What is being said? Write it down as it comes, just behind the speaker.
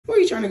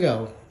trying to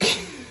go? It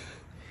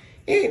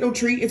ain't no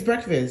treat, it's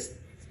breakfast.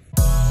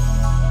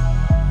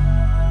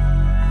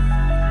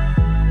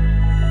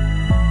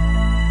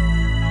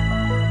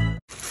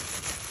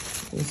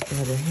 Let's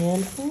grab a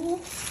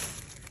handful.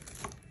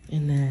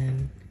 And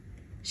then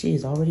she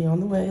is already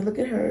on the way. Look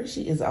at her.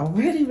 She is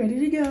already ready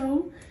to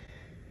go.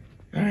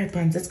 All right,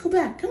 Buns, let's go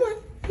back. Come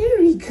on. Here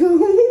we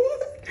go.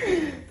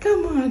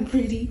 Come on,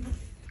 pretty.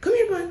 Come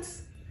here,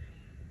 Buns.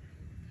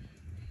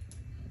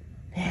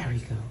 There we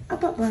go.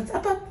 Up, up, Buns.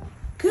 Up, up.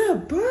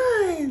 Good,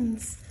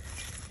 Buns.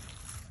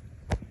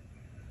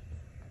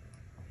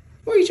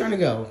 Where are you trying to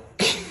go?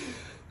 It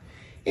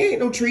ain't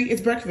no treat.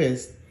 It's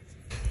breakfast.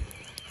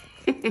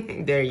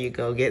 There you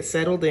go. Get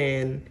settled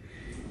in.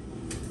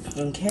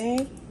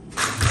 Okay.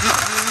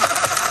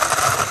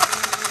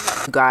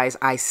 Guys,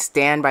 I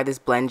stand by this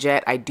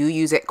Blendjet. I do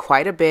use it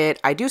quite a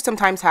bit. I do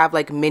sometimes have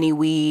like mini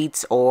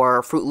wheats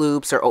or Fruit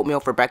Loops or oatmeal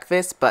for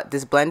breakfast, but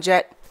this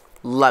Blendjet,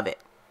 love it.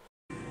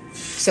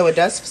 So it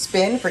does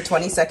spin for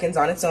 20 seconds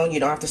on its own. You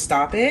don't have to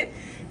stop it.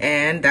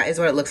 And that is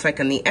what it looks like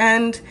in the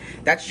end.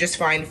 That's just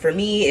fine for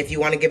me. If you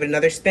want to give it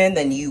another spin,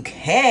 then you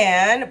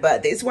can.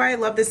 But this is why I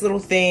love this little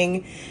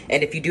thing.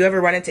 And if you do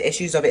ever run into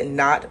issues of it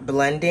not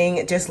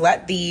blending, just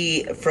let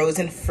the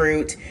frozen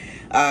fruit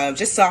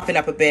just soften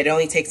up a bit. It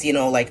only takes, you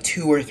know, like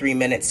 2 or 3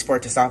 minutes for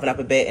it to soften up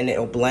a bit and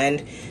it'll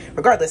blend.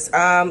 Regardless,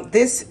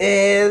 this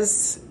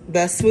is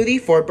the smoothie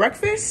for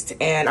breakfast,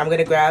 and I'm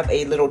gonna grab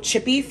a little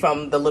chippy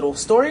from the little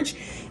storage,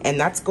 and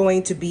that's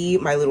going to be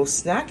my little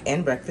snack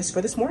and breakfast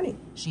for this morning.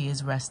 She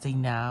is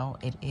resting now.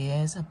 It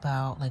is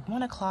about like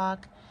 1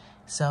 o'clock,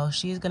 so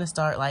she's gonna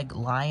start like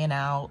lying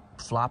out,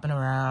 flopping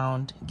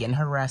around, getting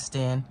her rest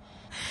in.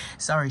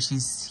 Sorry,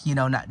 she's, you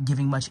know, not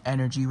giving much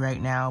energy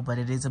right now, but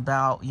it is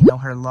about, you know,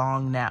 her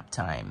long nap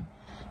time.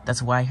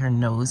 That's why her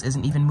nose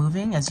isn't even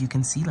moving, as you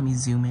can see. Let me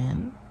zoom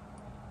in.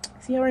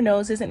 See how her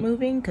nose isn't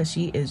moving? Because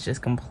she is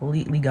just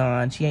completely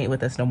gone. She ain't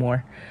with us no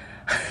more.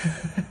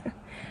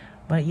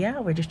 But yeah,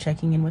 we're just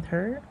checking in with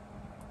her.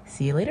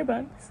 See you later,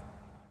 Buns.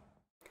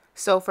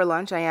 So for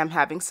lunch, I am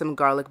having some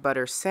garlic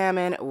butter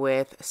salmon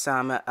with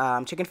some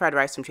chicken fried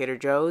rice from Trader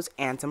Joe's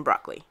and some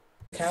broccoli.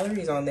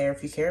 Calories on there,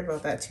 if you care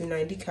about that,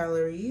 290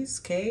 calories,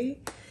 okay?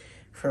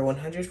 For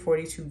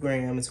 142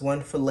 grams,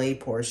 1 filet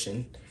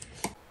portion.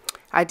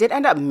 I did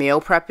end up meal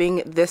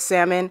prepping this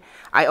salmon.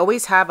 I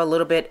always have a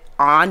little bit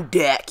on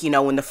deck, you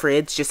know, in the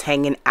fridge, just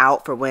hanging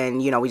out for when,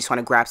 you know, we just want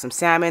to grab some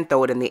salmon,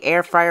 throw it in the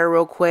air fryer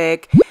real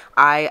quick.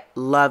 I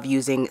love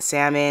using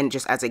salmon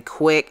just as a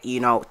quick, you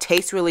know,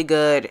 tastes really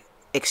good,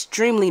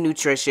 extremely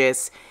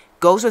nutritious,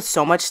 goes with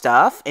so much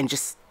stuff, and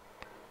just,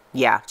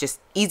 yeah,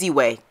 just easy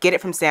way. Get it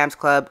from Sam's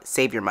Club,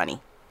 save your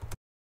money.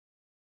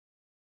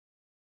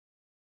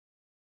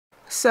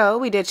 So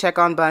we did check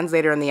on Buns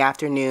later in the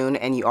afternoon,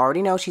 and you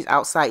already know she's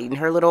outside eating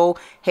her little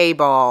hay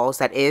balls.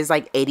 That is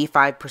like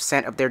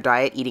 85% of their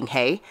diet, eating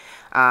hay.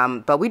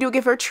 But we do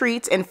give her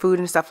treats and food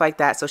and stuff like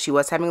that, so she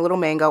was having a little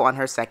mango on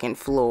her second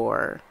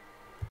floor.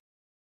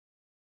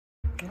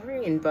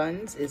 Alright, and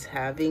Buns is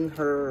having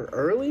her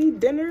early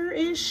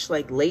dinner-ish,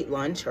 like late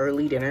lunch,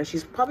 early dinner.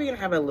 She's probably going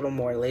to have a little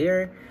more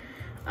later.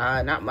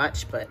 Not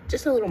much, but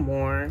just a little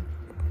more.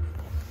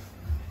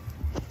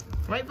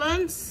 Right,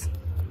 Buns?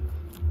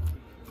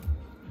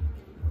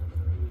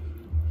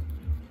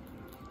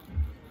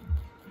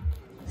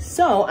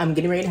 So I'm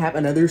getting ready to have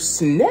another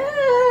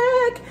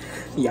snack.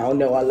 Y'all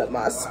know I love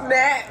my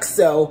snacks.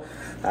 So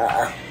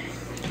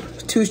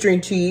 2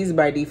 string cheese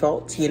by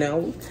default, you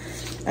know.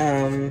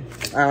 I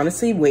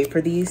honestly wait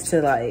for these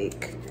to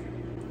like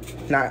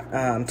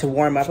not to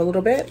warm up a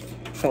little bit.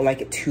 Don't like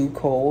it too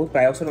cold,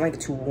 but I also don't like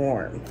it too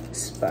warm.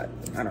 But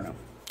I don't know.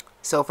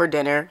 So for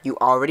dinner, you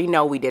already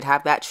know we did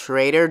have that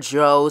Trader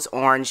Joe's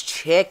orange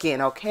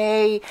chicken,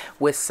 okay?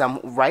 With some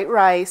white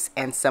rice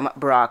and some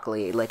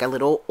broccoli. Like a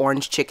little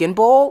orange chicken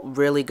bowl,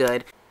 really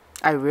good.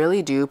 I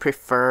really do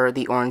prefer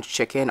the orange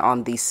chicken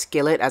on the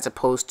skillet as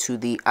opposed to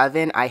the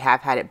oven. I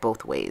have had it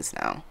both ways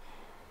now.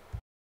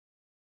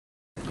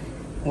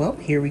 Well,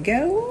 here we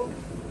go.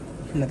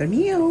 Another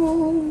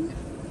meal.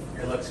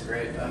 It looks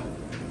great, though.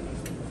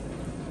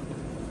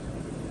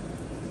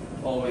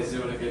 Always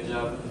doing a good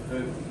job with the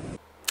food.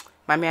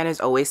 My man is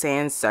always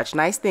saying such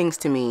nice things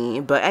to me.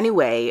 But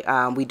anyway,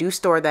 we do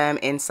store them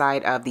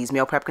inside of these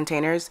meal prep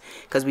containers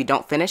because we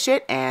don't finish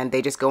it and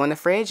they just go in the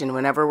fridge, and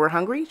whenever we're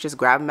hungry, just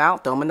grab them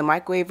out, throw them in the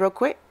microwave real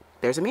quick.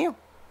 There's a meal.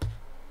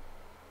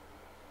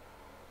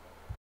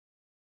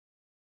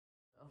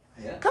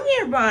 Yeah. Come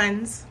here,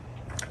 Buns.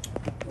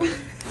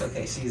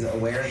 Okay, she's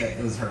aware that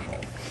it was her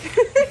fault.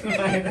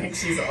 I think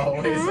she's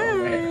always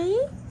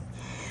aware.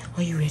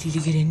 Are you ready to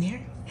get in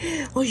there?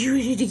 Are you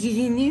ready to get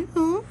in there?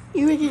 Huh?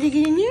 You ready to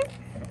get in there?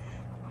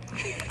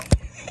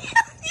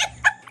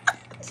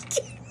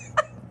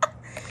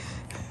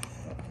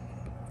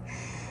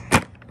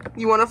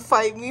 You want to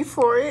fight me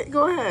for it?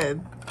 Go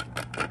ahead.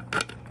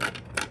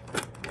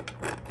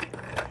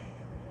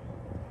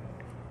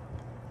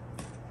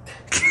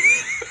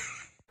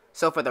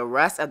 So for the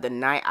rest of the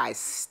night, I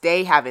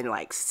stay having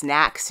like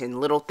snacks and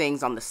little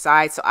things on the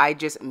side. So I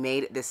just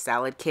made this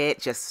salad kit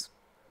just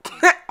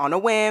on a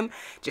whim,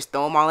 just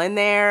throw them all in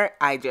there.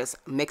 I just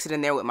mix it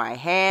in there with my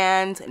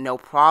hand, no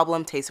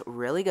problem, tastes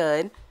really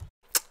good.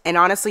 And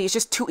honestly, it's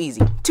just too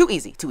easy.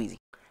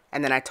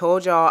 And then I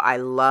told y'all I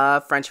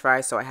love French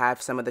fries, so I have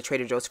some of the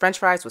Trader Joe's French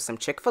fries with some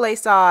Chick-fil-A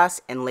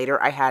sauce, and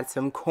later I had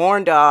some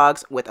corn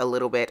dogs with a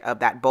little bit of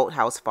that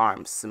Boathouse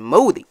Farm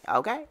smoothie,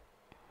 okay?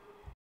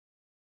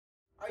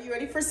 Are you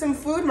ready for some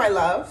food, my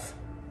love?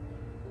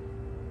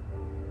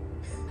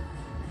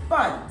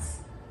 Buns.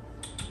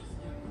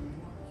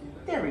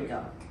 There we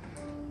go.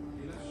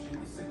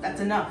 That's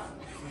enough.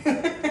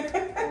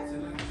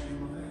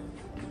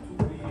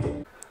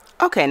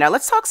 Okay, now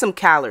let's talk some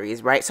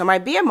calories, right? So my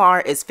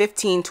BMR is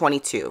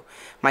 1522.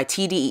 My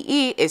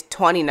TDEE is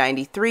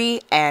 2093,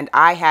 and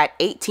I had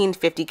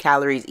 1850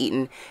 calories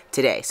eaten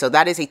today. So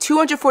that is a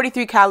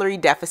 243 calorie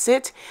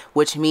deficit,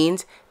 which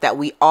means that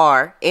we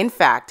are, in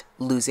fact,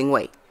 losing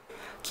weight.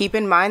 Keep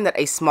in mind that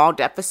a small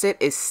deficit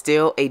is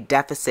still a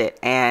deficit,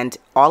 and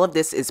all of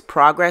this is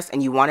progress,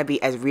 and you want to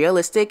be as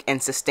realistic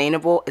and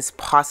sustainable as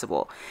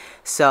possible.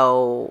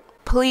 So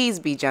please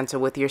be gentle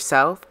with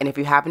yourself, and if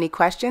you have any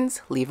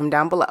questions, leave them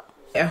down below.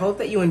 I hope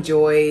that you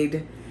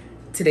enjoyed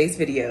today's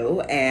video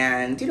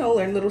and, you know,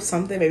 learned a little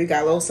something, maybe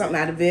got a little something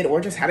out of it,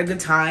 or just had a good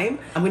time.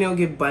 I'm gonna go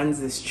give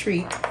Buns this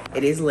treat.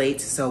 It is late,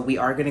 so we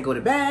are gonna go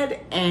to bed,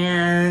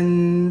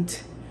 and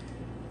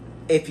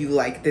if you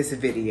like this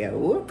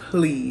video,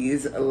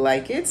 please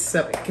like it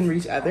so it can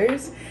reach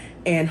others,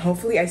 and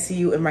hopefully I see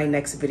you in my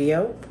next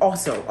video.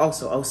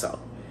 Also,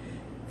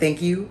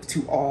 thank you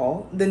to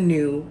all the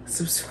new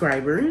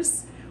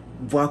subscribers.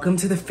 Welcome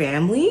to the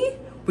family.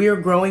 We are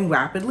growing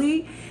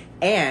rapidly,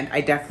 and I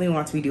definitely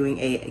want to be doing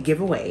a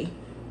giveaway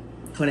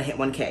when I hit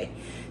 1K.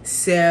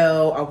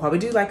 So I'll probably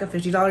do like a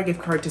 $50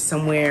 gift card to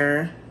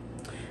somewhere.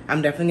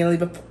 I'm definitely gonna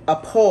leave a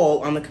poll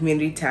on the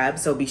community tab,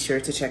 so be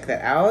sure to check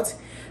that out.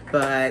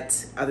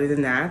 But other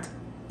than that,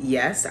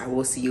 yes, I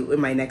will see you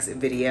in my next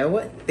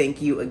video.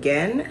 Thank you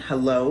again.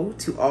 Hello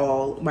to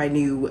all my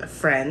new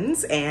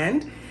friends,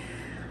 and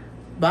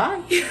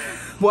bye.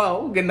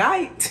 Well, good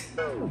night.